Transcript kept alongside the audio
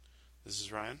This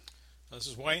is Ryan, This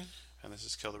is Wayne. and this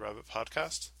is Kill the Rabbit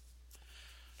podcast.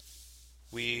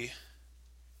 We,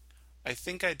 I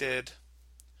think I did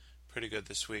pretty good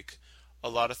this week. A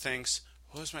lot of things.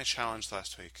 What was my challenge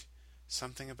last week?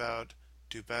 Something about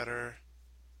do better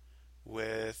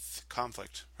with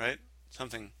conflict, right?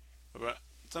 Something about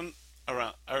some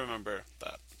around. I remember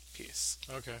that piece.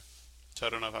 Okay. So I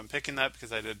don't know if I'm picking that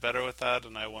because I did better with that,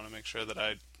 and I want to make sure that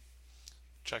I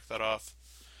check that off.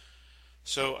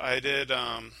 So I did.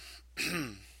 I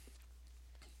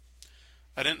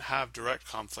didn't have direct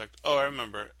conflict. Oh, I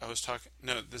remember. I was talking.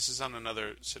 No, this is on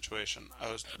another situation.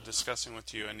 I was discussing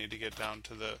with you. I need to get down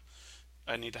to the.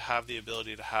 I need to have the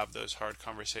ability to have those hard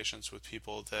conversations with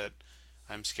people that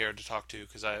I'm scared to talk to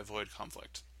because I avoid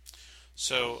conflict.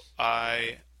 So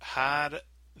I had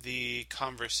the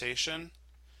conversation,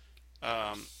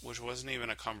 which wasn't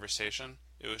even a conversation.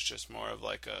 It was just more of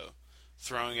like a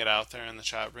throwing it out there in the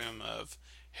chat room of,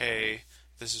 hey,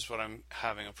 this is what I'm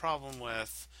having a problem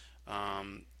with.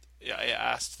 Yeah, I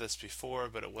asked this before,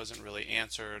 but it wasn't really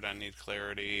answered. I need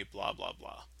clarity, blah, blah,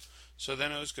 blah. So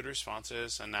then it was good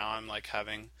responses, and now I'm like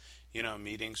having,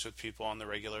 meetings with people on a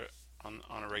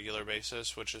regular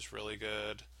basis, which is really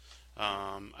good.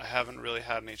 I haven't really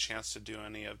had any chance to do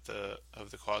any of the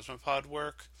Cosmopod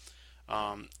work.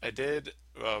 I did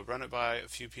run it by a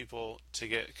few people to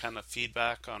get kind of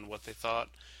feedback on what they thought.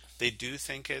 They do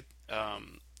think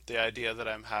the idea that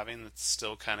I'm having that's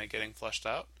still kind of getting fleshed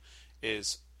out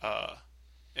is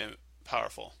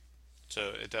powerful.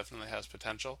 So it definitely has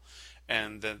potential,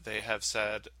 and that they have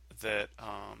said that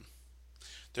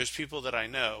there's people that I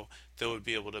know that would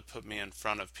be able to put me in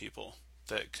front of people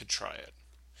that could try it.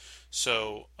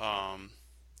 So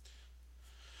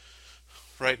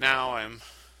right now,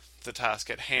 the task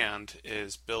at hand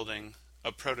is building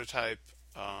a prototype,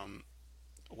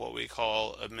 what we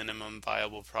call a minimum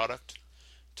viable product,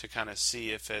 to kind of see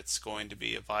if it's going to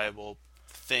be a viable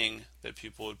thing that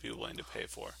people would be willing to pay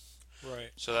for.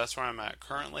 Right. So that's where I'm at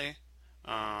currently.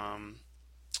 I'm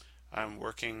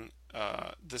working.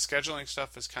 The scheduling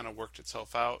stuff has kind of worked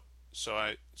itself out. So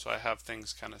I have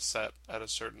things kind of set at a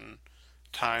certain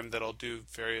time that I'll do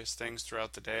various things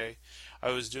throughout the day.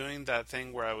 I was doing that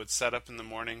thing where I would set up in the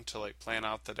morning to like plan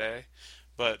out the day,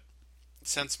 but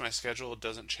since my schedule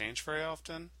doesn't change very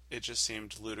often, it just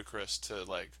seemed ludicrous to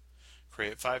like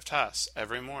create 5 tasks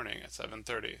every morning at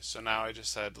 7:30. So now I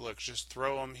just said, look, just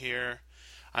throw them here.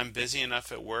 I'm busy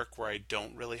enough at work where I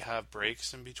don't really have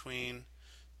breaks in between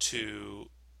to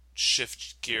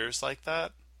shift gears like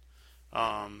that.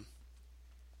 Um,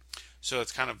 so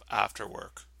it's kind of after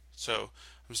work. So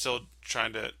I'm still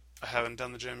trying to. I haven't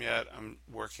done the gym yet. I'm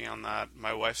working on that.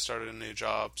 My wife started a new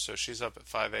job, so she's up at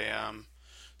 5 a.m.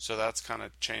 So that's kind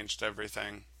of changed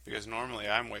everything because normally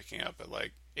I'm waking up at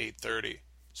like 8:30.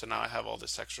 So now I have all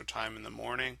this extra time in the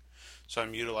morning. So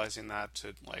I'm utilizing that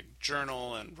to like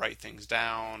journal and write things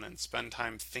down and spend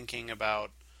time thinking about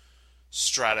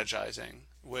strategizing,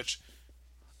 which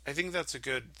I think that's a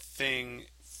good thing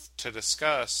to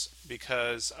discuss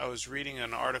because I was reading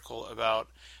an article about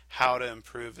how to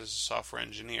improve as a software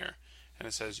engineer. And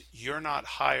it says, you're not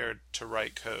hired to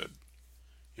write code,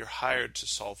 you're hired to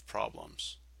solve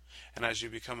problems. And as you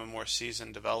become a more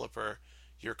seasoned developer,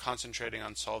 you're concentrating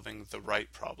on solving the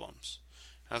right problems.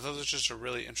 And I thought it was just a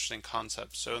really interesting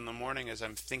concept. So in the morning, as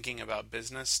I'm thinking about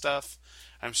business stuff,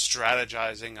 I'm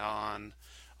strategizing on,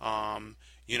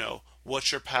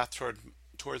 what's your path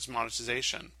towards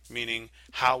monetization? Meaning,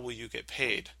 how will you get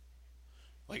paid?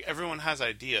 Like everyone has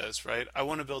ideas, right? I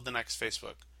want to build the next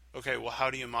Facebook. Okay, well, how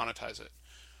do you monetize it?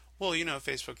 Well,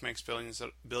 Facebook makes billions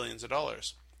of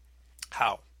dollars.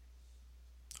 How?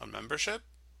 On membership?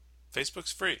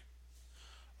 Facebook's free.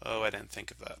 Oh, I didn't think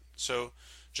of that. So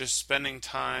just spending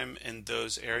time in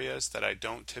those areas that I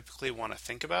don't typically want to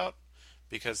think about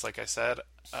because like I said,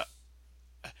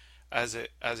 as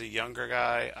a younger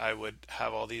guy, I would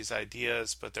have all these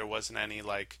ideas, but there wasn't any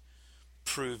like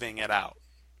proving it out.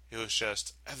 It was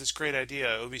just, I have this great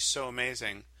idea, it would be so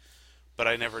amazing, but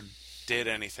I never did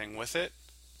anything with it.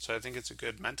 So I think it's a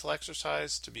good mental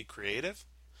exercise to be creative,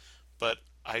 but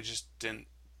I just didn't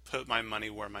put my money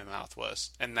where my mouth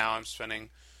was. And now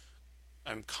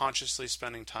I'm consciously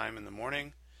spending time in the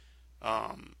morning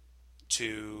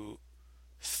to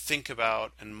think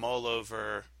about and mull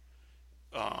over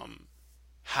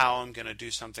how I'm going to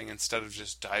do something instead of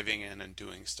just diving in and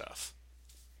doing stuff.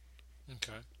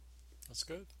 Okay. That's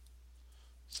good.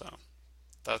 So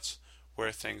that's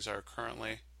where things are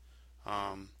currently,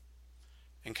 um,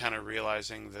 and kind of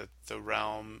realizing that the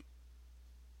realm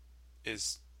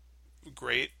is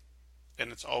great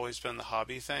and it's always been the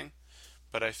hobby thing,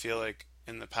 but I feel like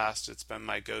in the past it's been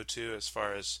my go-to as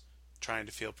far as trying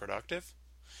to feel productive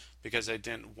because I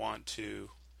didn't want to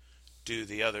do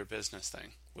the other business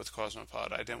thing with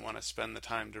Cosmopod. I didn't want to spend the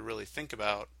time to really think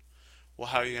about, well,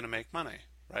 how are you going to make money,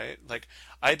 right? Like,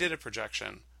 I did a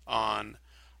projection on,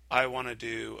 I want to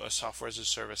do a software as a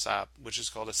service app, which is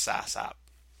called a SaaS app.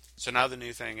 So now the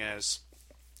new thing is,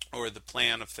 or the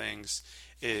plan of things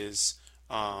is,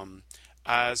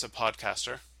 as a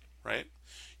podcaster, right?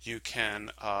 You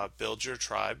can build your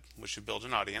tribe, which you build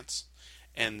an audience,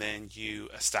 and then you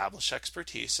establish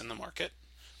expertise in the market,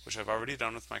 which I've already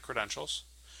done with my credentials.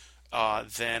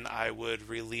 Then I would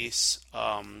release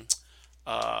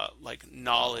like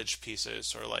knowledge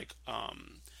pieces or like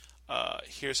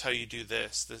here's how you do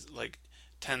this, like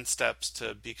 10 steps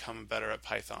to become better at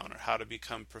Python or how to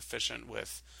become proficient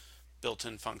with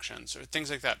built-in functions or things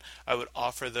like that. I would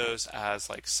offer those as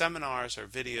like seminars or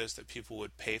videos that people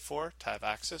would pay for to have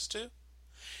access to,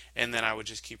 and then I would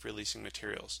just keep releasing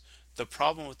materials. The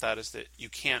problem with that is that you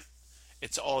can't,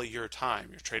 it's all your time.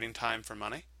 You're trading time for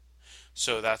money.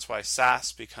 So that's why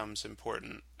SaaS becomes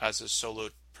important as a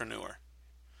solopreneur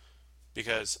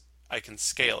because I can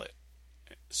scale it.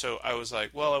 So I was like,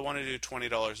 well, I want to do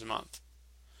 $20 a month,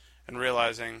 and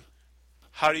realizing,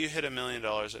 how do you hit $1 million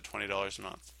at $20 a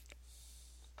month?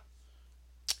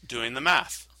 Doing the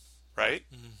math, right?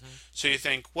 Mm-hmm. So you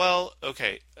think, well,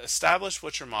 okay, establish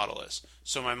what your model is.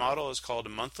 So my model is called a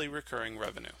monthly recurring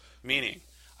revenue, meaning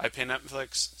I pay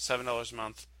Netflix $7 a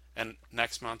month, and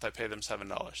next month I pay them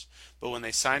 $7. But when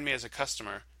they signed me as a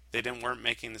customer, weren't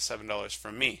making the $7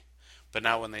 from me. But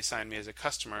now when they sign me as a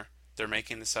customer, they're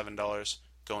making the $7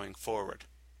 going forward.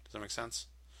 Does that make sense?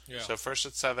 Yeah. So first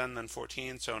it's 7, then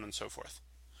 14, so on and so forth.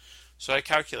 So I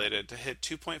calculated to hit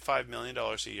 $2.5 million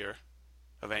a year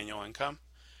of annual income,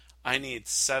 I need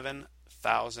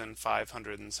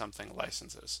 7,500 and something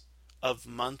licenses of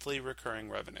monthly recurring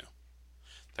revenue.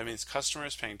 That means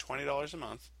customers paying $20 a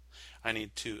month. I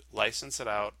need to license it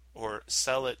out or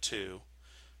sell it to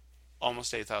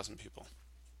almost 8,000 people.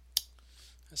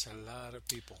 That's a lot of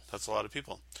people. That's a lot of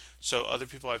people. So other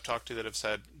people I've talked to that have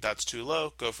said, that's too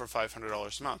low, go for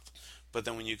 $500 a month. But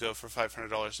then when you go for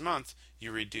 $500 a month,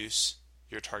 you reduce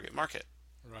your target market.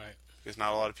 Right. Because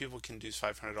not a lot of people can do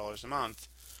 $500 a month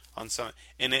on some,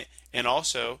 and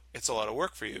also it's a lot of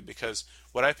work for you because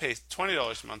what I pay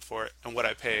 $20 a month for it and what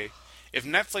I pay, if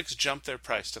Netflix jumped their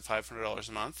price to $500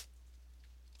 a month,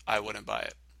 I wouldn't buy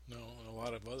it. No, and a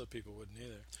lot of other people wouldn't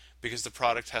either. Because the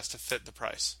product has to fit the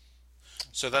price.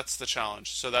 So that's the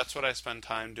challenge. So that's what I spend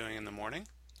time doing in the morning,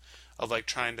 of like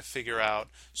trying to figure out.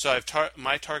 So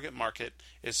my target market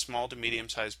is small to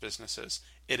medium-sized businesses.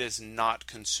 It is not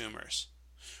consumers.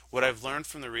 What I've learned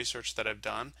from the research that I've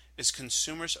done is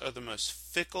consumers are the most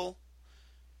fickle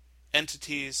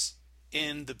entities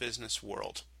in the business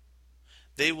world.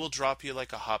 They will drop you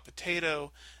like a hot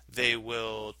potato. They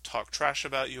will talk trash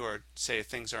about you or say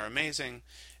things are amazing.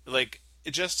 Like,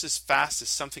 just as fast as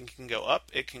something can go up,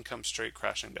 it can come straight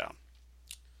crashing down.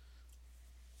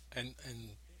 And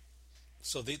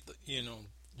so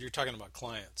you're talking about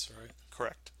clients, right?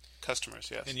 Correct.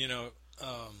 Customers, yes. And you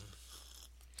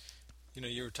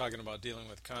were talking about dealing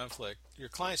with conflict. Your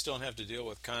clients don't have to deal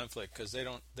with conflict because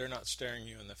they're not staring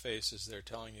you in the face as they're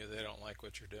telling you they don't like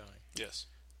what you're doing. Yes.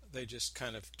 They just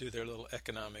kind of do their little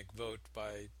economic vote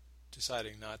by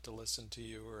deciding not to listen to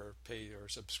you or pay or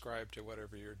subscribe to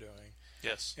whatever you're doing.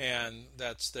 Yes. And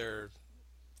that's their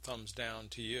thumbs down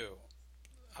to you.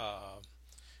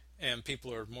 And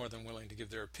people are more than willing to give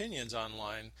their opinions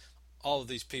online. All of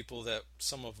these people, that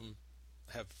some of them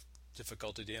have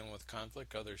difficulty dealing with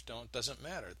conflict, others don't, doesn't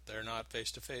matter. They're not face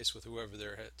to face with whoever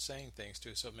they're saying things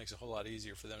to, so it makes it a whole lot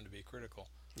easier for them to be critical.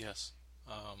 Yes.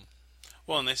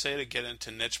 Well, and they say to get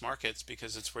into niche markets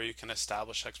because it's where you can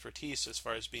establish expertise as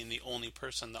far as being the only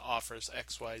person that offers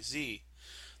XYZ.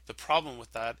 The problem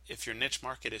with that, if your niche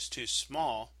market is too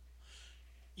small,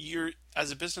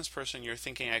 as a business person, you're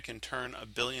thinking I can turn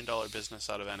 $1 billion business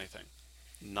out of anything.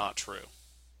 Not true.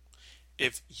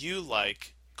 If you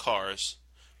like cars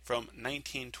from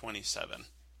 1927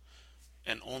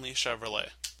 and only Chevrolet,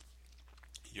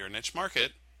 your niche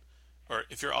market, or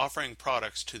if you're offering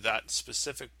products to that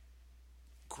specific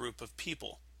group of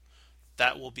people,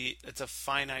 it's a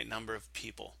finite number of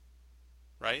people,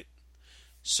 right?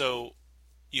 So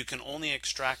you can only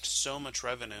extract so much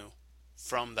revenue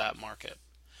from that market.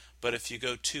 But if you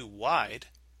go too wide,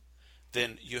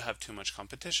 then you have too much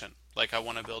competition. Like, I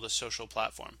want to build a social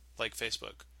platform like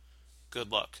Facebook.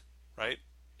 Good luck, right?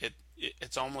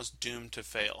 It's almost doomed to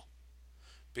fail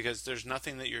because there's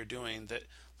nothing that you're doing that,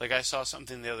 like, I saw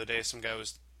something the other day, some guy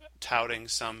was touting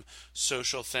some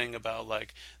social thing about,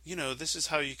 like, this is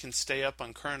how you can stay up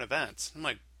on current events. I'm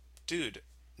like, dude,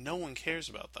 No one cares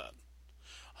about that.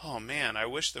 Oh man, I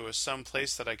wish there was some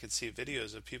place that I could see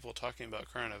videos of people talking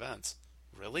about current events.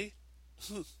 Really?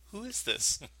 Who is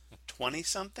this? 20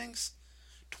 somethings?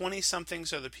 20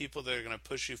 somethings are the people that are going to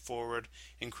push you forward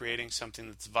in creating something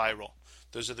that's viral.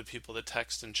 Those are the people that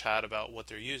text and chat about what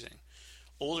they're using.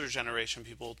 Older generation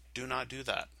people do not do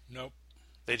that. Nope.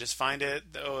 They just find it,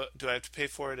 oh, do I have to pay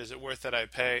for it? Is it worth it? I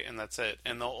pay, and that's it.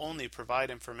 And they'll only provide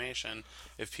information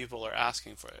if people are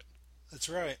asking for it. That's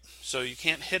right. So you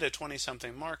can't hit a 20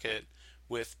 something market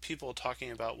with people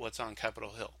talking about what's on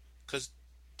Capitol Hill because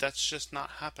that's just not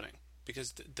happening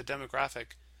because the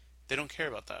demographic, they don't care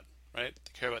about that, right?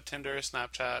 They care about Tinder,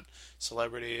 Snapchat,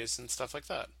 celebrities, and stuff like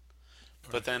that.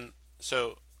 But Right. then,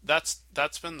 so that's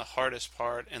been the hardest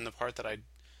part, and the part that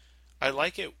I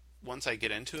like it once I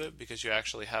get into it because you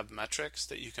actually have metrics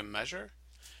that you can measure,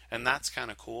 and that's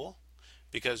kind of cool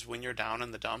because when you're down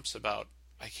in the dumps about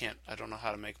I don't know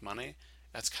how to make money,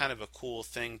 that's kind of a cool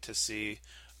thing to see.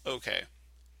 Okay,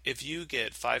 if you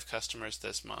get 5 customers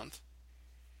this month,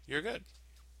 you're good.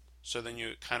 So then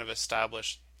you kind of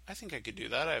establish, I think I could do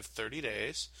that. I have 30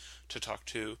 days to talk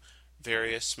to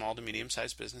various small to medium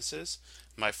sized businesses.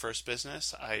 My first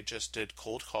business, I just did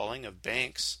cold calling of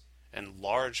banks and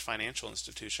large financial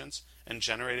institutions and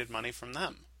generated money from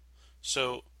them.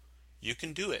 So you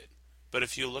can do it. But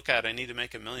if you look at, I need to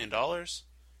make $1 million,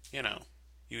 you know,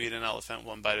 you eat an elephant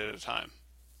one bite at a time.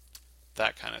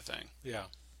 That kind of thing. Yeah.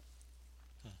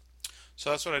 So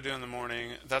that's what I do in the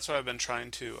morning. That's what I've been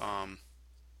trying to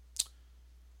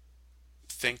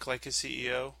think like a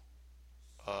CEO,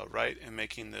 right? And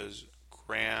making those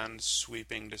grand,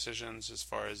 sweeping decisions as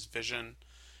far as vision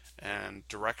and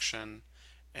direction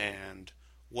and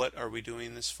what are we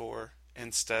doing this for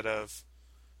instead of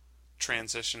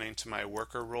transitioning to my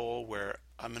worker role where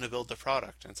I'm going to build the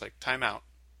product. And it's like, time out.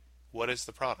 What is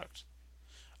the product?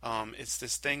 It's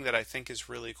this thing that I think is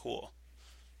really cool.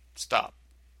 Stop.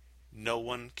 No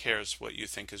one cares what you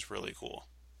think is really cool.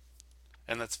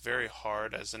 And that's very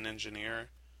hard as an engineer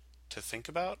to think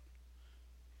about,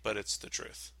 but it's the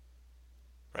truth,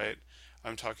 right?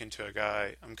 I'm talking to a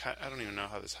guy. I don't even know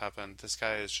how this happened. This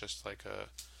guy is just like a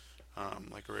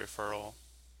referral.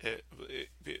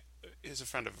 He's a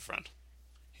friend of a friend.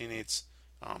 He needs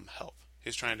help.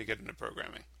 He's trying to get into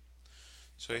programming.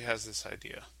 So he has this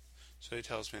idea. So he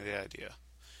tells me the idea.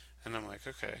 And I'm like,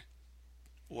 okay,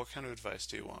 what kind of advice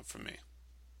do you want from me?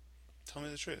 Tell me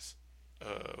the truth.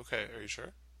 Okay, are you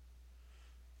sure?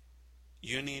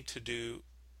 You need to do.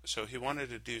 So he wanted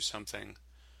to do something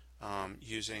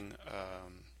using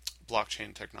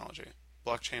blockchain technology.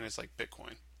 Blockchain is like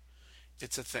Bitcoin.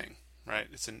 It's a thing, right?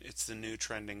 It's the new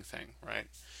trending thing, right?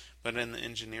 But in the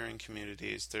engineering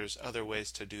communities, there's other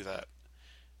ways to do that.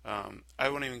 I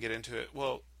won't even get into it.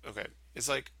 Well, okay, it's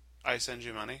like I send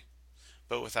you money,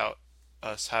 but without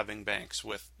us having banks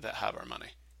with that have our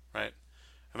money, right?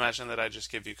 Imagine that I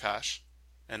just give you cash,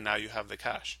 and now you have the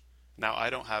cash. Now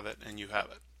I don't have it, and you have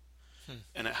it, Hmm.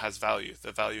 and it has value.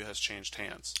 The value has changed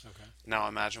hands. Okay. Now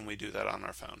imagine we do that on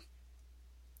our phone.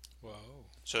 Whoa.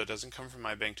 So it doesn't come from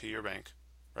my bank to your bank,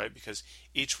 right? Because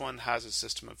each one has a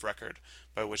system of record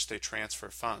by which they transfer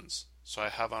funds. So I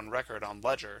have on record on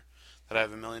Ledger that I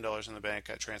have $1 million in the bank.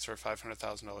 I transfer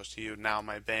 $500,000 to you. Now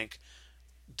my bank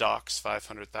docks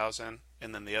 500,000,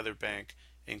 and then the other bank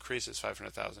increases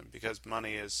 500,000 because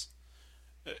money is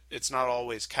it's not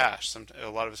always cash. A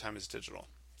lot of the time it's digital.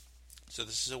 So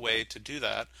this is a way to do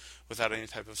that without any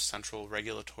type of central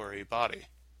regulatory body,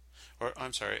 or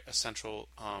I'm sorry, a central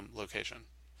location.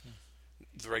 Hmm.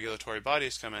 The regulatory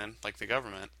bodies come in, like the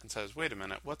government, and says, "Wait a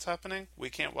minute, what's happening? We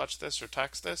can't watch this or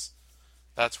tax this."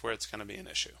 That's where it's going to be an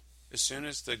issue. As soon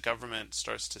as the government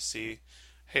starts to see,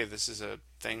 hey, this is a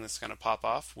thing that's going to pop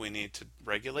off, we need to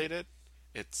regulate it,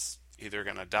 it's either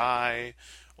going to die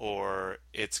or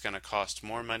it's going to cost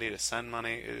more money to send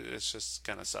money. It's just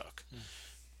going to suck. Hmm.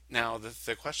 Now,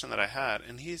 the question that I had,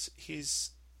 and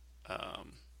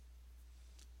um,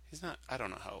 he's not, I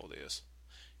don't know how old he is.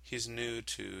 He's new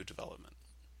to development.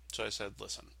 So I said,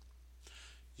 listen,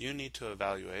 you need to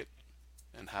evaluate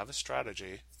and have a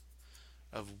strategy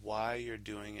of why you're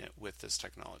doing it with this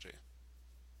technology.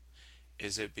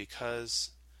 Is it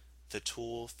because the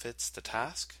tool fits the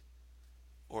task,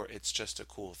 or it's just a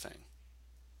cool thing?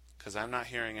 Because I'm not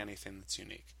hearing anything that's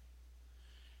unique.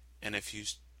 And if you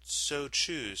so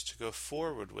choose to go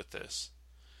forward with this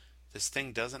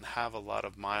thing doesn't have a lot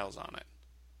of miles on it.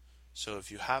 So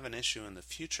if you have an issue in the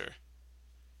future,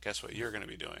 guess what you're going to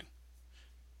be doing?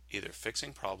 Either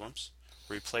fixing problems,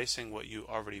 replacing what you're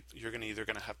going to either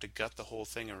going to have to gut the whole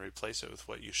thing and replace it with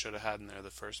what you should have had in there in the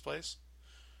first place,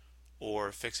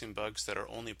 or fixing bugs that are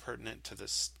only pertinent to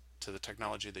this to the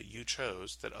technology that you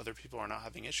chose that other people are not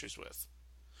having issues with.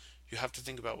 You have to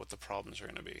think about what the problems are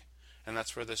going to be. And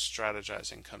that's where this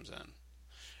strategizing comes in.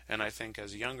 And I think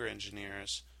as younger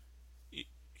engineers,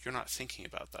 you're not thinking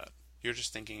about that. You're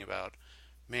just thinking about,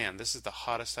 man, this is the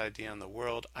hottest idea in the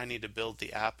world. I need to build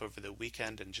the app over the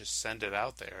weekend and just send it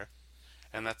out there.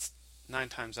 And that's 9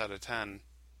 times out of 10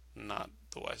 not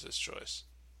the wisest choice.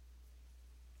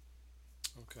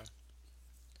 Okay.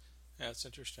 Yeah, it's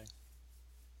interesting.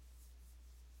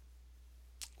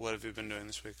 What have you been doing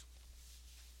this week?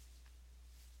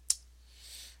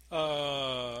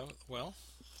 Well,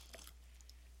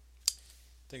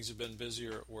 things have been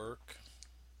busier at work.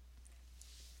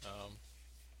 Um,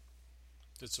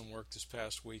 did some work this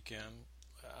past weekend.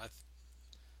 I,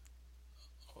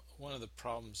 One of the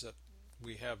problems that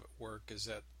we have at work is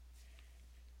that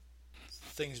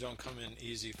things don't come in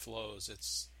easy flows.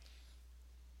 It's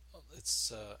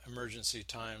emergency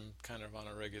time kind of on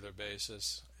a regular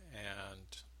basis,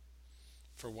 and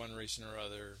for one reason or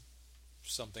other,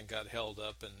 something got held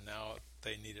up, and now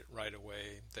they need it right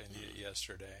away. They need it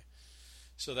yesterday.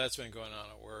 So that's been going on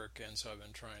at work, and so I've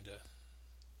been trying to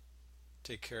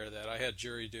take care of that. I had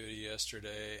jury duty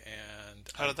yesterday, and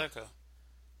How did that go?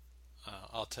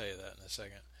 I'll tell you that in a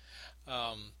second.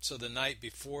 So the night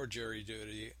before jury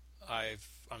duty,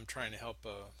 I'm trying to help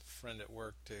a friend at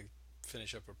work to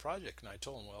finish up a project, and I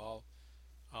told him, well,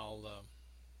 I'll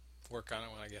work on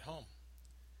it when I get home.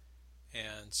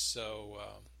 And so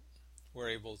we're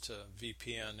able to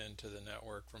VPN into the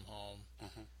network from home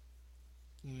Hmm.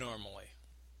 normally.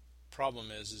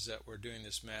 Problem is that we're doing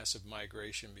this massive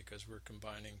migration because we're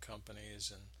combining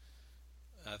companies,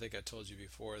 and I think I told you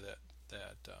before that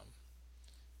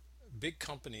big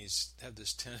companies have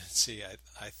this tendency.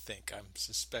 I think I'm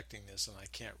suspecting this, and I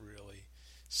can't really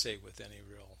say with any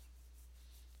real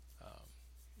um,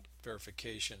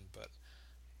 verification, but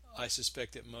I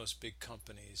suspect that most big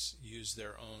companies use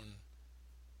their own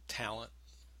talent,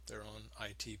 their own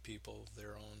IT people,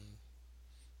 their own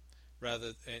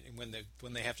rather and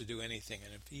when they have to do anything,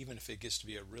 and even if it gets to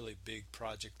be a really big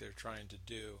project they're trying to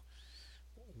do,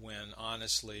 when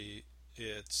honestly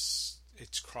it's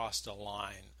crossed a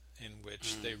line in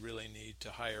which Mm. they really need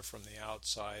to hire from the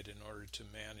outside in order to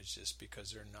manage this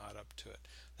because they're not up to it.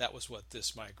 That was what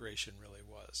this migration really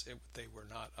was. They were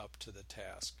not up to the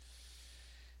task.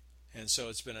 And so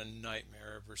it's been a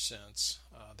nightmare ever since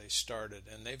they started.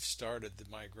 And they've started the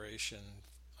migration,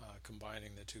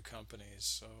 combining the two companies.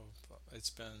 So it's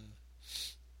been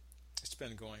it's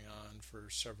been going on for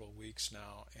several weeks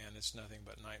now, and it's nothing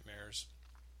but nightmares.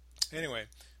 Anyway,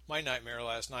 my nightmare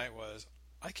last night was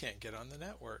I can't get on the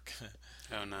network.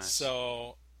 Oh, nice.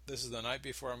 So this is the night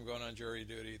before I'm going on jury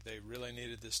duty. They really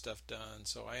needed this stuff done,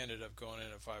 so I ended up going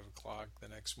in at 5 o'clock the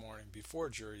next morning before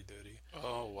jury duty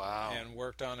Oh, wow. and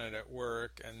worked on it at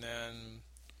work. And then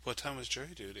What time was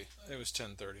jury duty? it was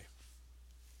 10:30.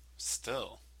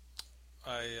 Still.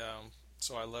 I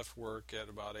So I left work at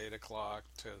about 8 o'clock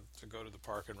to go to the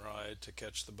park and ride to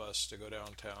catch the bus to go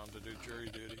downtown to do jury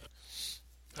duty.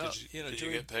 Did you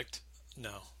Jury. get picked?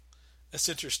 No, it's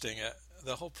interesting.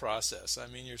 The whole process. I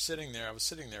mean, you're sitting there. I was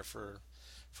sitting there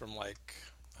from like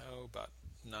about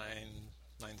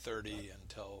 9:30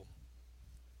 until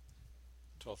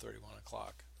 12:30, 1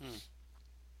 o'clock, Hmm.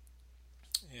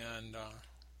 and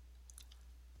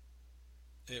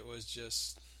it was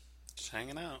Just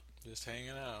hanging out. just hanging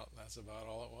out. That's about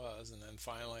all it was. And then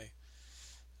finally,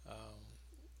 um,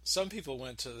 some people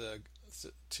went to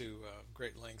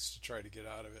great lengths to try to get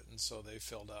out of it, and so they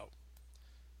filled out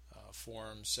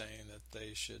forms saying that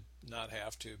they should not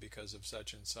have to because of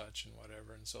such and such and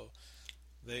whatever. And so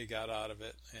they got out of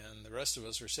it, and the rest of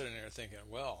us were sitting there thinking,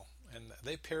 well, and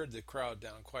they pared the crowd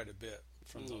down quite a bit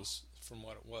Ooh. from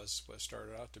what it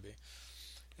started out to be.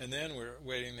 And then we're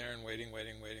waiting there and waiting.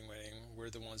 We're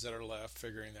the ones that are left,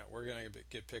 figuring that we're going to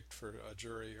get picked for a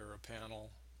jury or a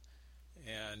panel.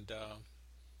 And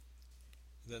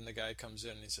then the guy comes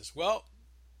in and he says, "Well,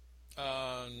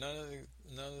 none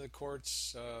of the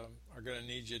courts are going to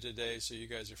need you today, so you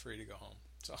guys are free to go home."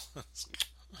 So,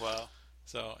 Wow.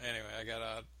 so anyway, I got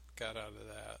out of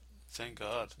that. Thank That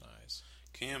God. was nice.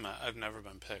 Can you imagine? I've never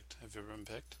been picked. Have you ever been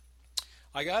picked?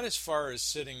 I got as far as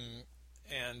sitting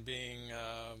and being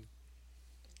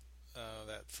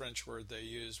that French word they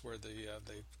use where they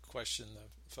question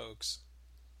the folks.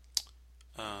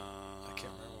 I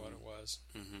can't remember what it was,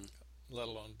 Mm-hmm. let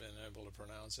alone being able to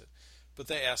pronounce it. But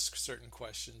they ask certain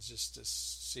questions just to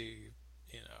see,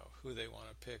 who they want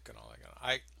to pick and all that kind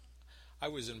of. I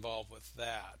was involved with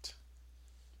that.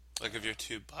 Like if you're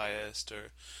too biased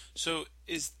or so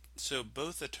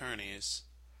both attorneys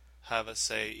have a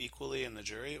say equally in the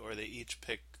jury, or they each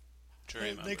pick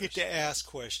jury They get members. to ask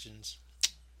questions.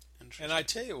 And I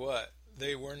Interesting. tell you what,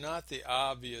 they were not the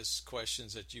obvious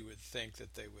questions that you would think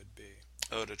that they would be.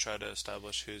 Oh, to try to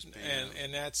establish who's being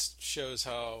And that shows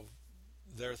how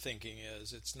their thinking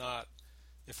is. It's not,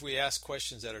 if we ask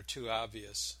questions that are too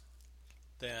obvious,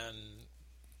 then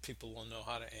people will know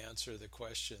how to answer the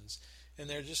questions. And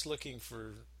they're just looking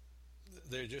for,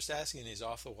 they're just asking these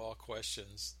off the wall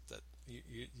questions that you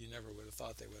never would have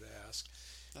thought they would ask.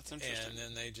 that's interesting. And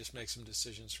then they just make some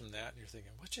decisions from that, and you're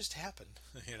thinking, what just happened?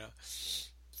 you know.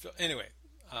 So anyway,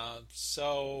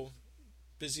 so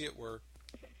busy at work,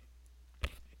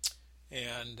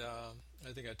 and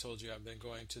I think I told you I've been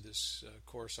going to this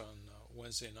course on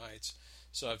Wednesday nights.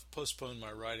 So I've postponed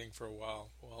my writing for a while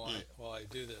Mm. while I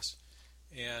do this.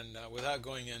 And without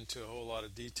going into a whole lot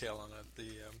of detail on it,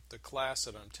 the class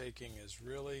that I'm taking is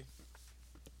really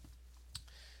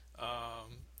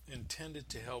intended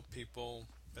to help people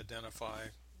identify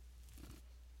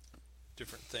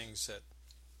different things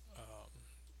um,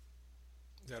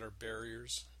 that are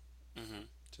barriers Hmm.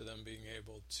 to them being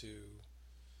able to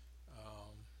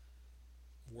um,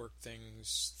 work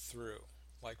things through.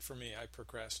 Like for me, I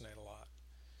procrastinate a lot,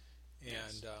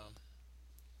 Yes. and um,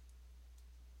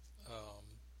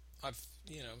 I've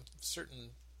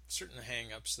certain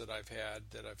hang-ups that I've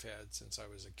had since I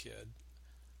was a kid,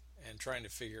 and trying to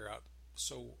figure out,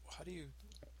 so how do you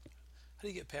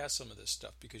get past some of this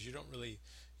stuff, because you don't really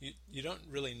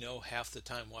know half the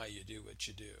time why you do what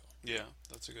you do. Yeah,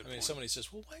 that's a good I mean, point. somebody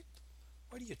says, well,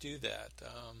 why do you do that?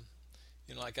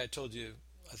 Like I told you,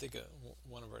 I think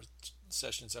one of our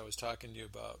sessions I was talking to you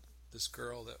about this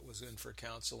girl that was in for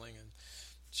counseling, and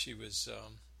she was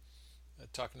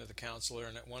talking to the counselor,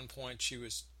 and at one point she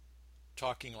was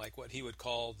talking like what he would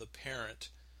call the parent,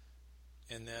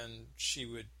 and then she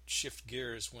would shift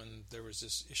gears when there was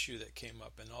this issue that came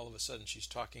up, and all of a sudden she's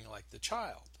talking like the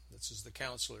child. This is the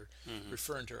counselor Hmm.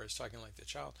 referring to her as talking like the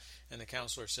child, and the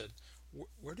counselor said,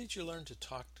 "Where did you learn to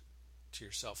talk to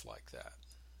yourself like that?"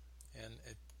 And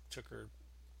it took her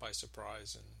by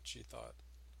surprise, and she thought,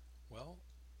 well,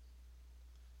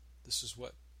 this is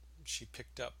what she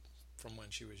picked up from when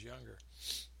she was younger.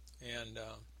 And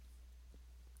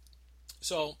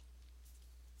so,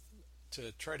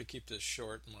 to try to keep this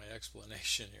short, my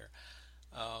explanation here,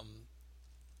 um,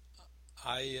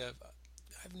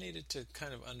 I've needed to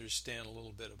kind of understand a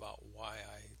little bit about why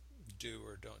I do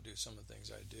or don't do some of the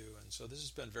things I do, and so this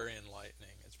has been very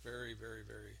enlightening. It's very, very,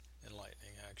 very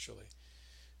enlightening, actually,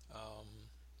 um,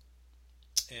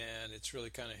 and it's really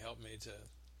kind of helped me to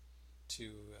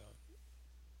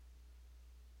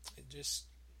just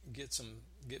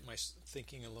get my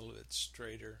thinking a little bit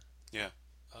straighter. Yeah.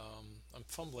 I'm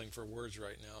fumbling for words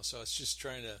right now, so it's just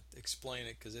trying to explain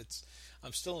it because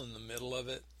I'm still in the middle of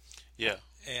it, Yeah.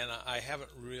 and I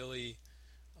haven't really.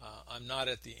 I'm not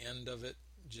at the end of it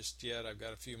just yet. I've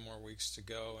got a few more weeks to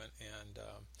go, and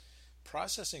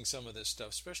processing some of this stuff,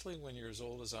 especially when you're as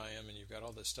old as I am, and you've got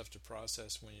all this stuff to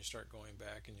process when you start going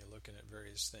back and you're looking at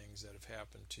various things that have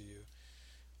happened to you.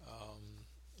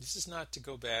 This is not to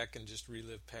go back and just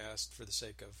relive past for the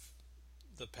sake of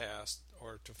the past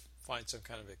or to find some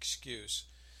kind of excuse.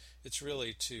 It's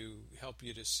really to help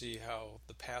you to see how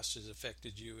the past has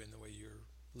affected you in the way you're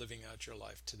living out your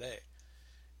life today.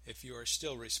 If you are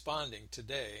still responding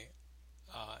today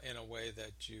in a way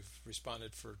that you've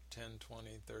responded for 10, 20,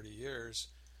 30 years,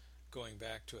 going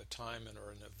back to a time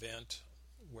or an event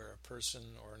where a person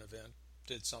or an event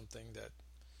did something that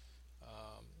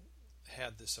um,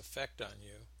 had this effect on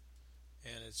you,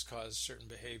 and it's caused certain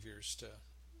behaviors to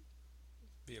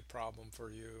be a problem for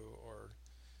you, or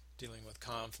dealing with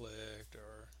conflict,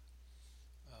 or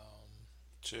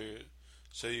So,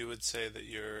 so you would say that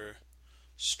you're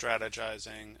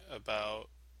strategizing about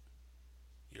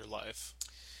your life.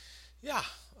 yeah.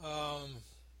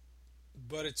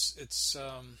 But it's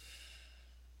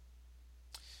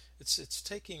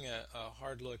taking a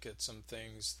hard look at some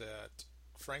things that,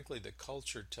 frankly, the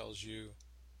culture tells you.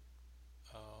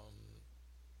 Um,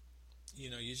 you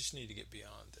just need to get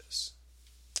beyond this.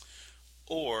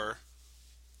 Or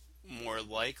more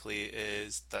likely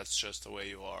is that's just the way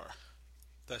you are.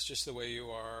 That's just the way you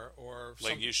are, or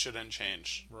Like some. you shouldn't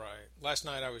change. Right. Last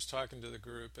night I was talking to the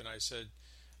group, and I said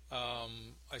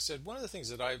one of the things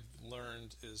that I've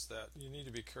learned is that you need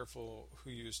to be careful who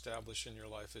you establish in your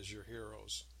life as your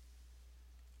heroes,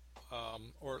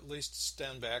 or at least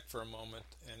stand back for a moment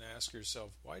and ask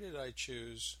yourself, why did I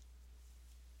choose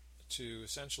to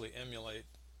essentially emulate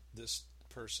this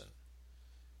person?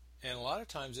 And a lot of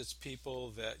times it's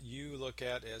people that you look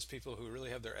at as people who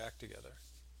really have their act together.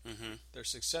 Hmm. They're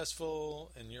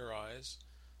successful in your eyes.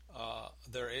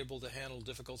 They're able to handle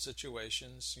difficult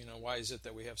situations. Why is it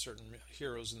that we have certain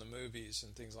heroes in the movies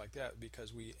and things like that?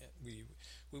 Because we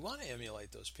want to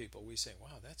emulate those people. We say,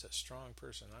 "Wow, that's a strong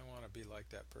person. I want to be like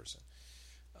that person."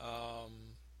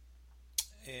 Um,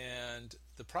 and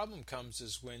the problem comes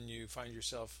is when you find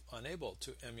yourself unable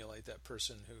to emulate that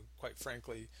person who, quite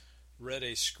frankly, read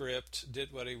a script,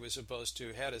 did what he was supposed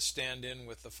to, had a stand-in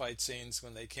with the fight scenes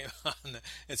when they came on,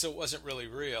 and so it wasn't really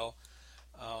real.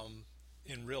 Um,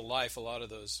 in real life, a lot of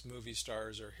those movie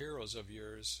stars or heroes of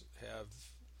yours have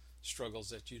struggles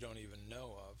that you don't even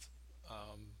know of.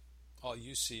 All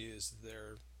you see is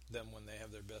them when they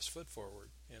have their best foot forward.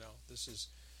 This is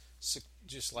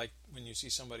just like when you see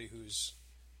somebody who's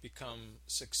become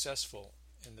successful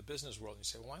in the business world, and you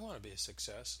say, "Well, I want to be a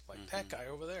success like that Mm-hmm. guy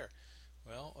over there."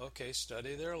 Well, okay,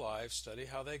 study their life, study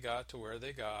how they got to where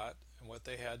they got, and what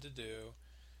they had to do.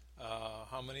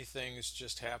 How many things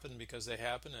just happened because they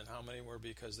happened, and how many were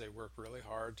because they worked really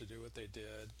hard to do what they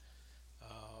did.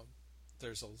 Uh,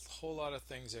 there's a whole lot of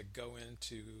things that go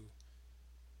into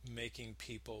making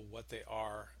people what they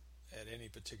are at any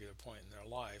particular point in their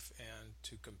life, and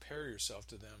to compare yourself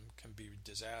to them can be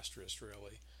disastrous,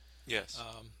 really. Yes.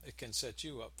 It can set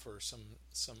you up for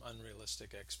some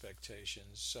unrealistic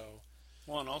expectations. So,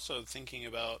 Well, and also thinking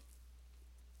about,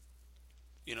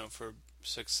 for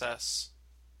success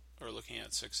or looking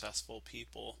at successful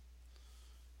people,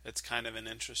 it's kind of an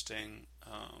interesting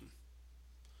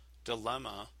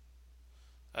dilemma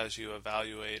as you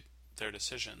evaluate their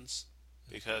decisions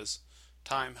because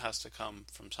time has to come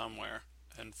from somewhere.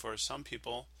 And for some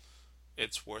people,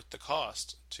 it's worth the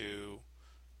cost to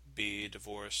be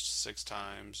divorced 6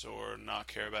 times or not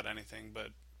care about anything but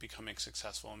becoming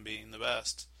successful and being the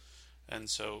best. And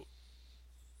so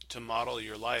to model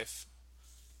your life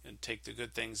and take the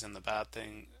good things and the bad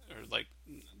thing, or like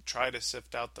try to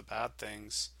sift out the bad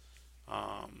things,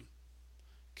 um,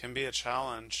 can be a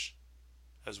challenge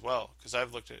as well. Because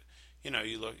I've looked at,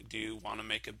 you look, do you want to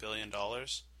make $1 billion?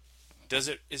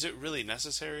 Is it really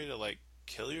necessary to like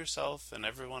kill yourself and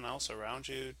everyone else around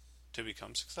you to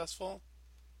become successful?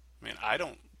 I mean, I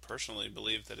don't personally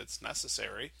believe that it's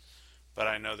necessary, but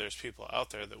I know there's people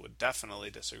out there that would definitely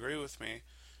disagree with me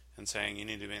and saying you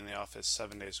need to be in the office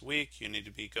 7 days a week, you need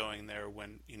to be going there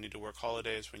when you need to work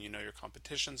holidays when you know your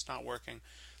competition's not working.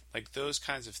 Like those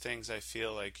kinds of things I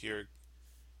feel like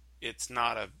it's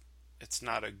not a it's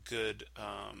not a good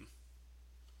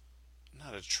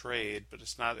not a trade, but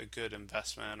it's not a good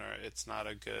investment or it's not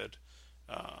a good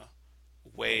uh,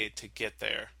 way to get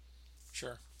there.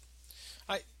 sure.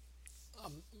 I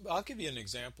I'll give you an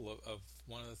example of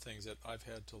one of the things that I've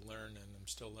had to learn and I'm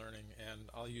still learning, and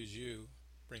I'll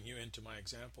bring you into my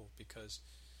example because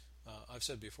I've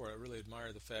said before, I really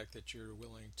admire the fact that you're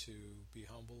willing to be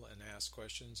humble and ask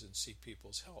questions and seek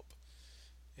people's help.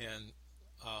 And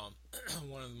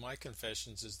one of my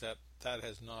confessions is that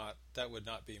that would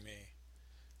not be me.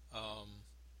 Um,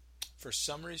 for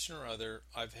some reason or other,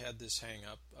 I've had this hang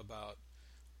up about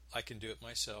I can do it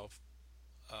myself.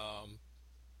 Um,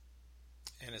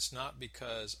 and it's not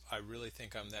because I really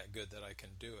think I'm that good that I can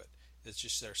do it. It's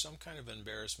just there's some kind of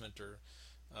embarrassment or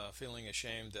feeling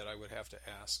ashamed that I would have to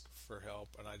ask for help,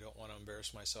 and I don't want to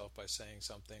embarrass myself by saying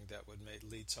something that would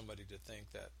lead somebody to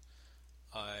think that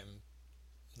I'm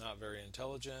not very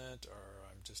intelligent or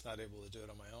I'm just not able to do it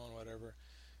on my own, whatever.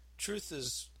 Truth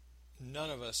is, none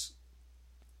of us.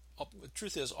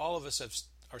 Truth is, all of us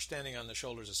are standing on the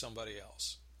shoulders of somebody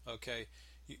else. Okay,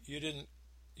 you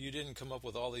didn't come up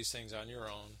with all these things on your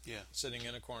own, Yeah. sitting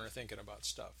in a corner thinking about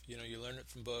stuff. You learned it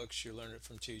from books, you learned it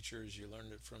from teachers, you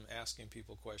learned it from asking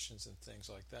people questions and things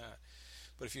like that.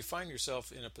 But if you find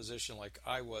yourself in a position like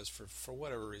I was for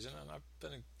whatever reason, and I've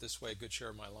been this way a good share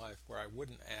of my life, where I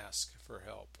wouldn't ask for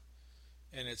help,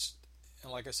 and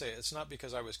like I say, it's not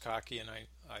because I was cocky and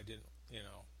I didn't,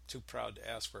 too proud to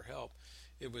ask for help.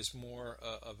 It was more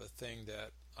of a thing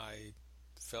that I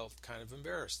felt kind of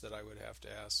embarrassed that I would have to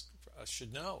ask. I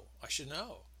should know. I should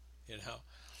know. You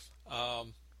know.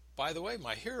 By the way,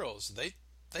 my heroes,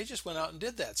 they just went out and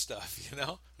did that stuff.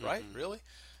 Right? Mm-hmm. Really?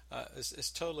 It's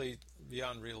totally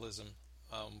beyond realism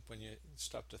when you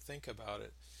stop to think about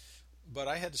it. But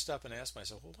I had to stop and ask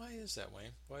myself, well, why is that,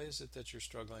 Wayne? Why is it that you're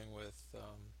struggling with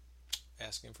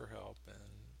asking for help and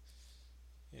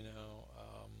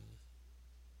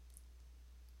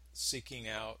seeking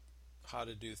out how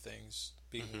to do things,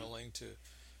 being Mm-hmm. willing to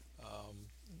um,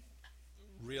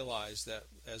 realize that,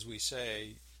 as we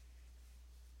say,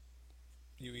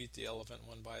 you eat the elephant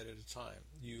one bite at a time.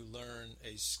 You learn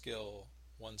a skill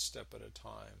one step at a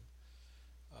time.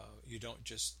 You don't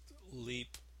just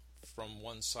leap from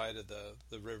one side of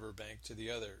the river bank to the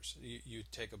others. You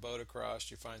take a boat across,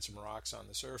 you find some rocks on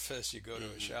the surface, you go to a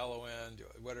Hmm. shallow end,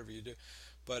 whatever you do.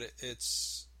 But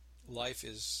it's life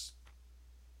is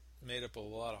made up of a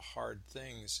lot of hard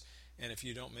things, and if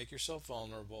you don't make yourself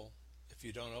vulnerable, if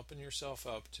you don't open yourself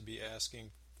up to be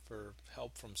asking for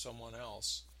help from someone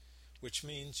else, which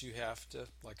means you have to,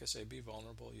 like I say, be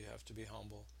vulnerable, you have to be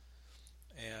humble,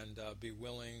 and be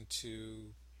willing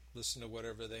to listen to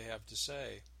whatever they have to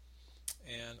say.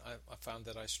 And I found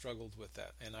that I struggled with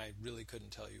that, and I really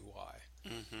couldn't tell you why.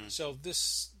 Hmm. So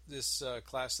this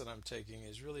class that I'm taking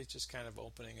is really just kind of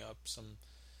opening up some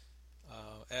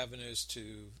avenues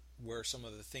to where some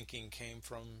of the thinking came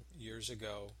from years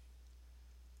ago.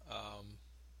 Um,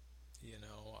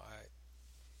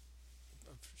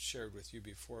 I've shared with you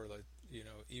before, like,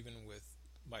 even with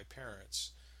my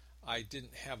parents, I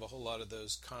didn't have a whole lot of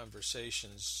those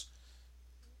conversations.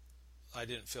 I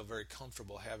didn't feel very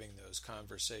comfortable having those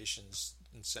conversations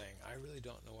and saying, I really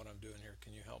don't know what I'm doing here.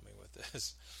 Can you help me with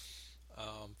this?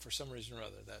 For some reason or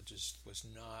other, that just was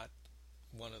not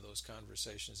one of those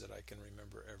conversations that I can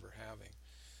remember ever having.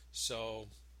 So,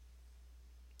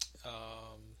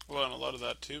 um, Well, and a lot of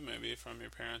that too, maybe from your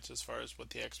parents, as far as what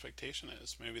the expectation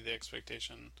is. Maybe the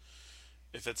expectation,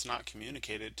 if it's not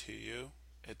communicated to you,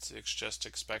 it's just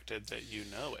expected that you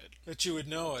know it. that you would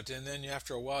know it, and then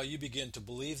after a while, you begin to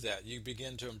believe that. You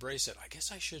begin to embrace it. I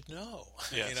guess I should know,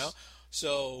 you know. Yes.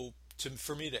 So,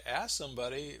 for me to ask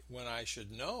somebody when I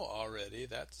should know already,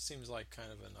 that seems like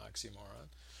kind of an oxymoron.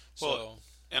 Well, So,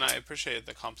 and I appreciate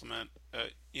the compliment.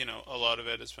 A lot of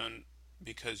it has been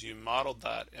because you modeled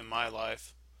that in my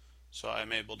life, so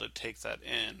I'm able to take that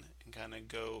in and kind of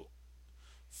go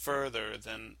further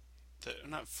than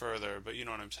not further, but you know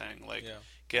what I'm saying, like yeah,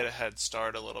 get a head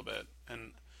start a little bit.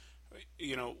 And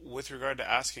with regard to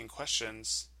asking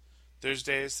questions, there's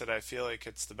days that I feel like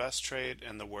it's the best trade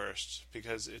and the worst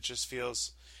because it just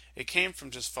feels it came from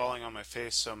just falling on my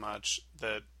face so much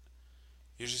that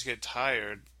you just get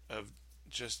tired of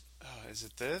just, oh, is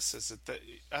it this? Is it that?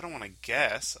 I don't want to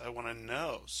guess. I want to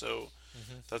know. So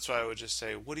hmm, that's why I would just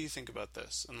say, what do you think about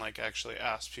this? And like actually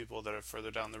ask people that are further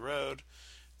down the road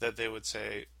that they would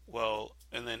say, well,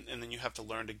 and then you have to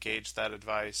learn to gauge that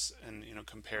advice and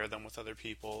compare them with other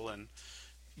people. And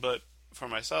but for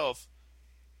myself,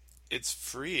 it's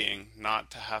freeing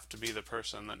not to have to be the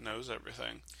person that knows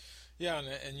everything. yeah,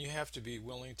 and you have to be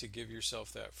willing to give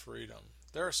yourself that freedom.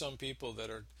 There are some people that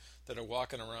are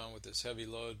walking around with this heavy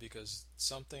load because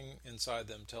something inside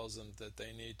them tells them that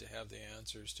they need to have the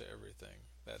answers to everything,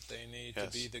 that they need to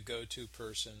be Yes. the go-to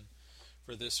person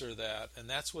for this or that, and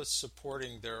that's what's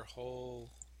supporting their whole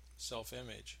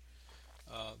self-image.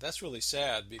 That's really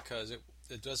sad because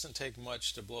it doesn't take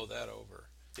much to blow that over,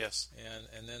 Yes.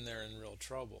 and then they're in real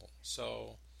trouble.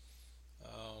 So,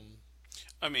 um,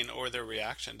 I mean, or their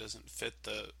reaction doesn't fit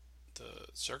the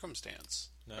circumstance,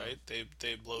 no, right?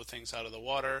 They blow things out of the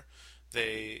water.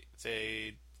 They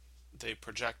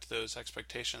project those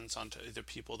expectations onto the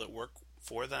people that work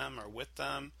for them or with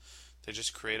them. They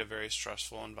just create a very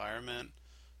stressful environment.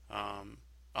 Um,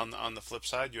 on the flip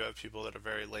side, you have people that are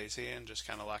very lazy and just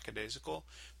kind of lackadaisical.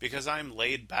 Because I'm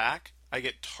laid back, I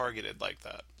get targeted like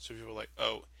that. So people are like,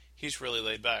 "Oh, he's really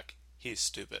laid back. He's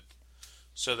stupid."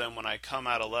 So then when I come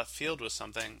out of left field with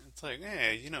something, it's like,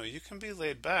 hey, you can be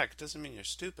laid back. It doesn't mean you're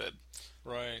stupid.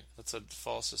 right. That's a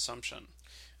false assumption.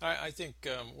 I think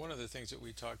one of the things that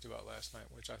we talked about last night,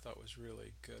 which I thought was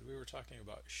really good, we were talking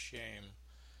about shame.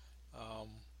 Um,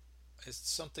 it's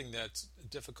something that's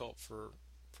difficult for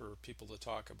people to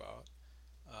talk about,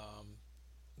 um,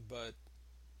 but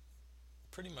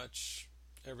pretty much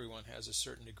everyone has a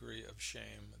certain degree of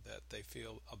shame that they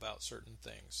feel about certain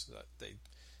things, that they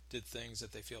did things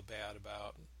that they feel bad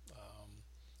about,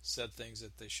 said things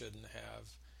that they shouldn't have.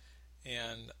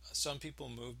 And some people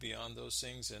move beyond those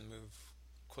things and move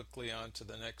quickly on to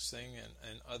the next thing,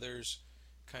 and others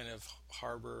kind of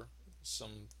harbor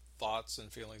some thoughts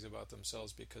and feelings about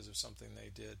themselves because of something they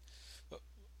did. But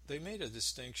they made a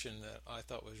distinction that I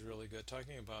thought was really good,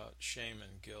 talking about shame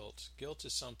and guilt. Guilt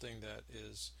is something that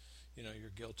is, you're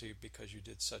guilty because you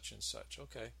did such and such.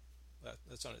 Okay,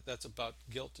 that's on it. That's about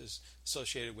guilt is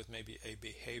associated with maybe a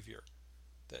behavior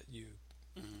that you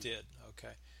Hmm. did.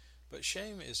 Okay, but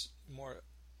shame is more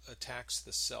attacks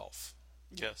the self,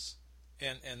 Yes.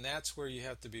 and that's where you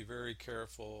have to be very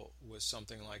careful with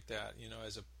something like that.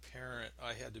 As a parent,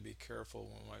 I had to be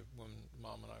careful when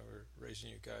mom and I were raising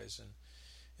you guys, and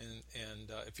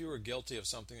if you were guilty of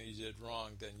something that you did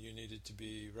wrong, then you needed to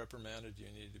be reprimanded, you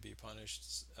needed to be punished,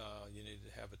 you needed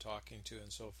to have a talking to,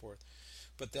 and so forth.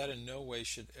 But that in no way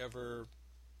should ever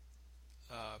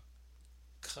uh,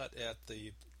 cut at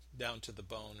the down to the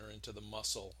bone or into the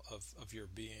muscle of your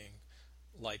being,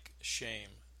 like shame.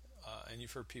 And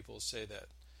you've heard people say that,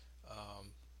 um,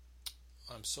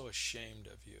 I'm so ashamed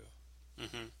of you.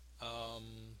 Hmm. Um,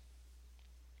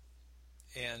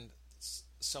 and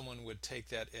someone would take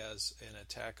that as an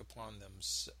attack upon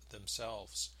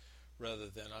themselves rather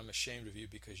than I'm ashamed of you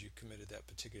because you committed that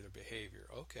particular behavior.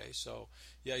 Okay, so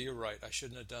yeah, you're right. I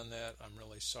shouldn't have done that. I'm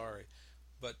really sorry.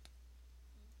 But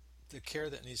the care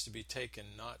that needs to be taken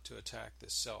not to attack the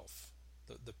self,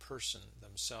 the person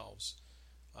themselves,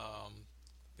 um,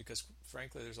 because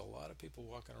frankly, there's a lot of people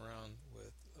walking around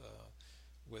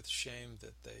with shame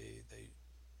that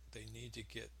they need to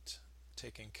get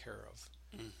taken care of,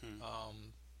 Hmm.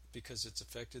 because it's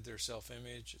affected their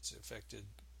self-image, it's affected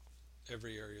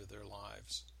every area of their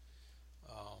lives.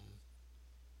 Um,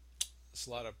 there's a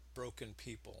lot of broken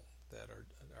people that are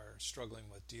struggling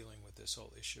with dealing with this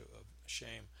whole issue of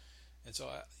shame, and so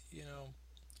you know,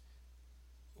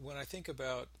 when I think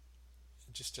about,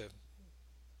 just to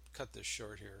cut this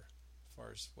short here, as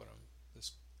far as what I'm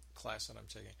this class that I'm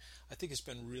taking, I think it's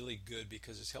been really good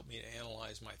because it's helped me to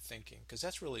analyze my thinking, because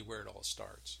that's really where it all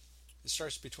starts. It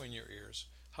starts between your ears,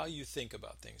 how you think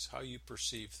about things, how you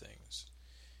perceive things,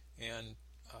 and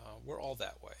we're all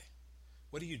that way.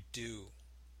 What do you do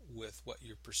with what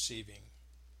you're perceiving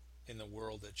in the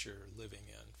world that you're living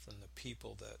in, from the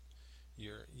people that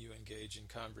you engage in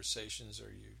conversations or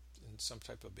you in some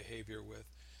type of behavior with,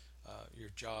 your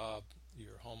job,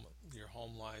 your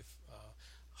home life.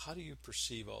 How do you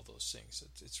perceive all those things?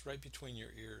 It's right between your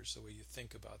ears, the way you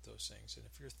think about those things. And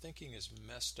if your thinking is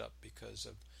messed up because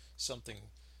of something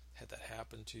that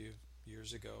happened to you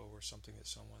years ago, or something that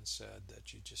someone said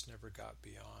that you just never got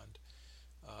beyond,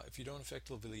 if you don't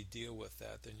effectively deal with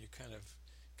that, then you kind of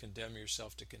condemn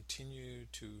yourself to continue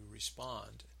to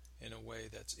respond in a way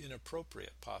that's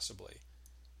inappropriate, possibly,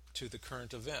 to the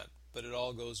current event. But it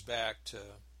all goes back to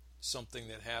something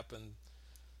that happened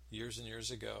years and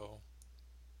years ago,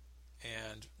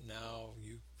 and now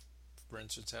you, for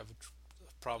instance, have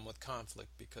a problem with conflict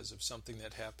because of something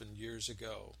that happened years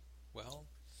ago. Well,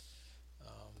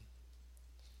 um,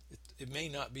 it may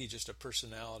not be just a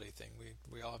personality thing.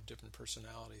 We all have different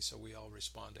personalities, so we all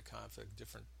respond to conflict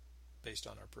different based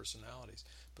on our personalities.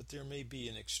 But there may be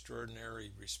an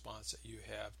extraordinary response that you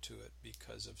have to it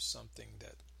because of something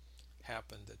that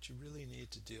happened that you really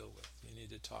need to deal with. You need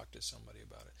to talk to somebody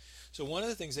about it. So one of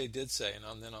the things they did say,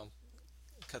 and then I'll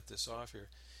cut this off here,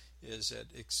 is that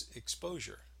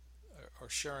exposure, or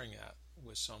sharing that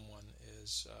with someone,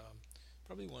 is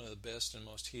probably one of the best and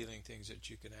most healing things that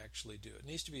you can actually do. It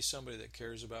needs to be somebody that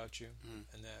cares about you Hmm.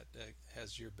 and that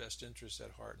has your best interests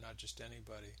at heart, not just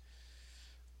anybody.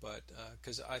 But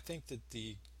because I think that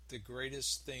the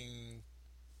greatest thing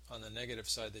on the negative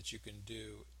side that you can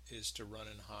do is to run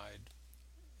and hide.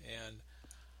 And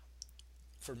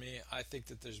for me, I think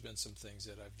that there's been some things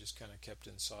that I've just kind of kept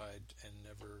inside and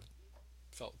never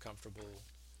felt comfortable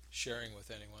sharing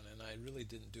with anyone, and I really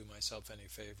didn't do myself any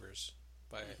favors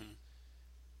by Hmm.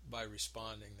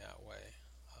 responding that way.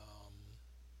 Um,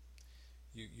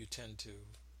 you tend to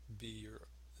you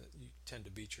tend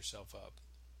to beat yourself up,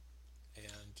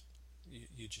 and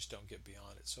you just don't get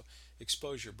beyond it. So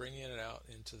exposure, bringing it out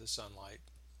into the sunlight,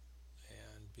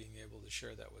 and being able to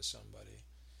share that with somebody.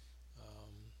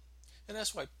 And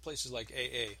that's why places like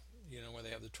AA, where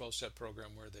they have the 12-step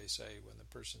program, where they say, when the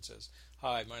person says,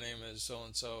 "Hi, my name is so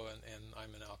and so, and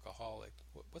I'm an alcoholic,"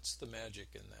 what's the magic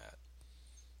in that?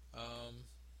 Um,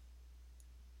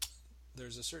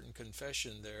 there's a certain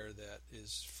confession there that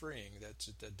is freeing, that's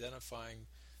identifying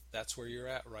that's where you're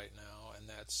at right now, and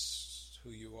that's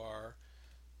who you are,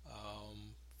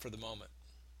 for the moment.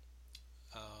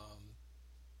 Um,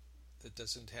 that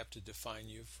doesn't have to define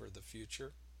you for the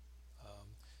future,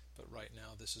 but right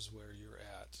now this is where you're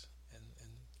at, and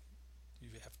you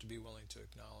have to be willing to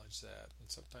acknowledge that. And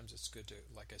sometimes it's good to,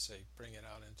 like I say, bring it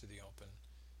out into the open,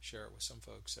 share it with some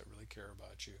folks that really care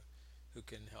about you, who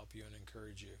can help you and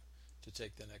encourage you to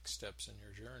take the next steps in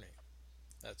your journey.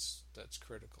 That's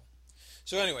critical.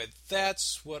 So anyway,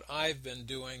 that's what I've been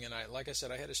doing, and like I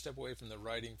said, I had to step away from the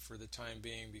writing for the time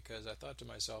being, because I thought to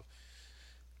myself,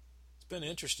 it's been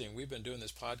interesting. We've been doing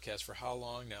this podcast for how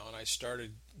long now? And I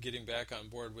started getting back on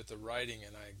board with the writing,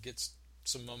 and I get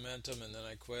some momentum, and then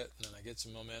I quit, and then I get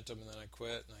some momentum, and then I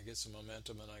quit, and I get some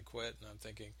momentum, and I quit. And I'm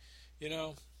thinking, you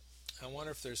know, I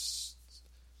wonder if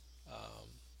um,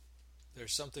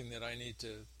 there's something that I need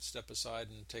to step aside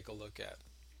and take a look at.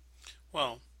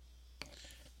 Well,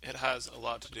 it has a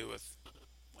lot to do with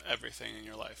everything in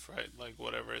your life, right? Like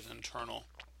whatever is internal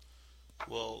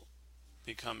will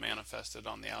become manifested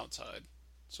on the outside.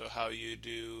 So how you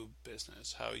do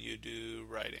business, how you do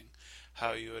writing,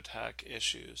 how you attack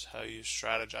issues, how you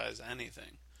strategize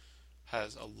anything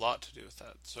has a lot to do with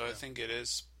that. So I Yeah. think it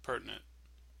is pertinent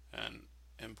and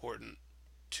important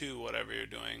to whatever you're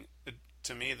doing.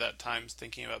 To me, that times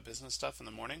thinking about business stuff in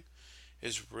the morning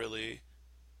is really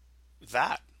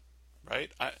that,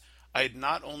 right? I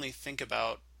not only think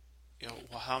about,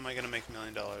 well, how am I going to make $1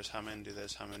 million? How am I going to do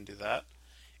this? How am I going to do that?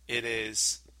 It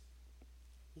is,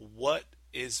 what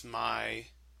is my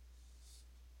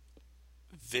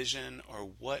vision, or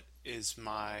what is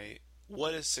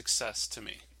success to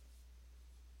me?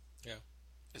 Yeah.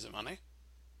 Is it money?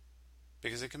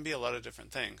 Because it can be a lot of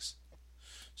different things.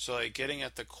 So like getting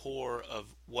at the core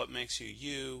of what makes you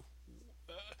you,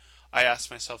 I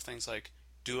ask myself things like,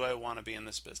 do I want to be in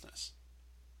this business?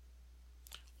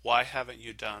 Why haven't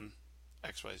you done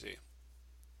XYZ?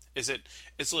 It's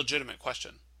a legitimate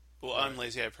question. Well, I'm Right.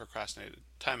 lazy, I procrastinated.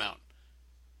 Time out.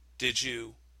 Did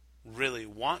you really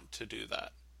want to do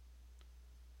that?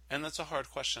 And that's a hard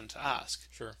question to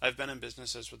ask. Sure. I've been in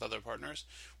businesses with other partners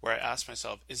where I ask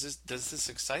myself, does this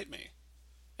excite me?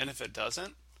 And if it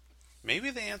doesn't,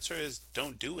 maybe the answer is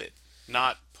don't do it.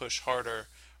 Not push harder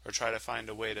or try to find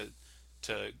a way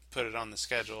to put it on the And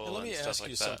schedule let and me stuff ask you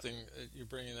like that. something. You're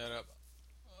bringing that up.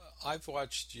 I've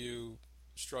watched you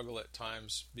struggle at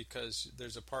times because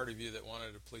there's a part of you that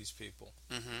wanted to please people,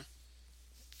 Mm-hmm.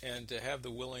 and to have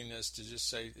the willingness to just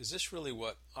say, "Is this really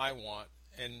what I want?"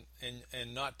 and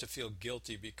not to feel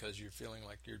guilty because you're feeling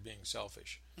like you're being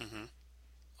selfish. Mm-hmm.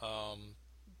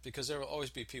 Because there will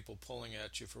always be people pulling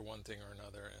at you for one thing or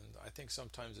another, and I think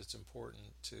sometimes it's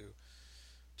important to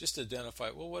just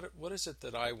identify, well, what is it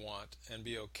that I want, and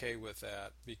be okay with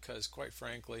that, because quite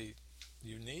frankly,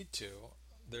 you need to.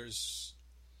 There's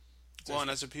Well, there's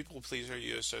and as a people pleaser,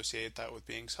 you associate that with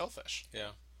being selfish.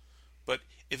 Yeah. But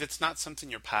if it's not something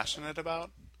you're passionate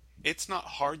about, it's not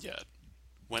hard yet.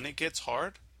 When it gets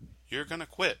hard, you're going to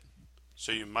quit.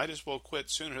 So you might as well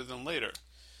quit sooner than later.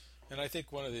 And I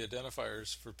think one of the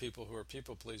identifiers for people who are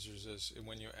people pleasers is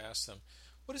when you ask them,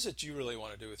 "What is it you really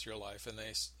want to do with your life?" and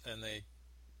they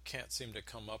can't seem to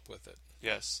come up with it.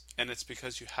 Yes, and it's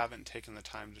because you haven't taken the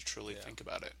time to truly Yeah. think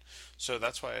about it. So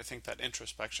that's why I think that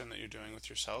introspection that you're doing with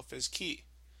yourself is key.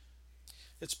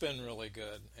 It's been really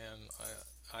good, and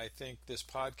I think this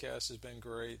podcast has been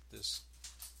great. This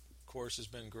course has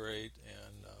been great,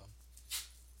 and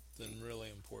been really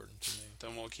important to me.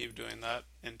 Then we'll keep doing that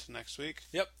into next week.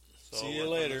 Yep. So See I'll you work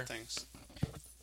on the later. things.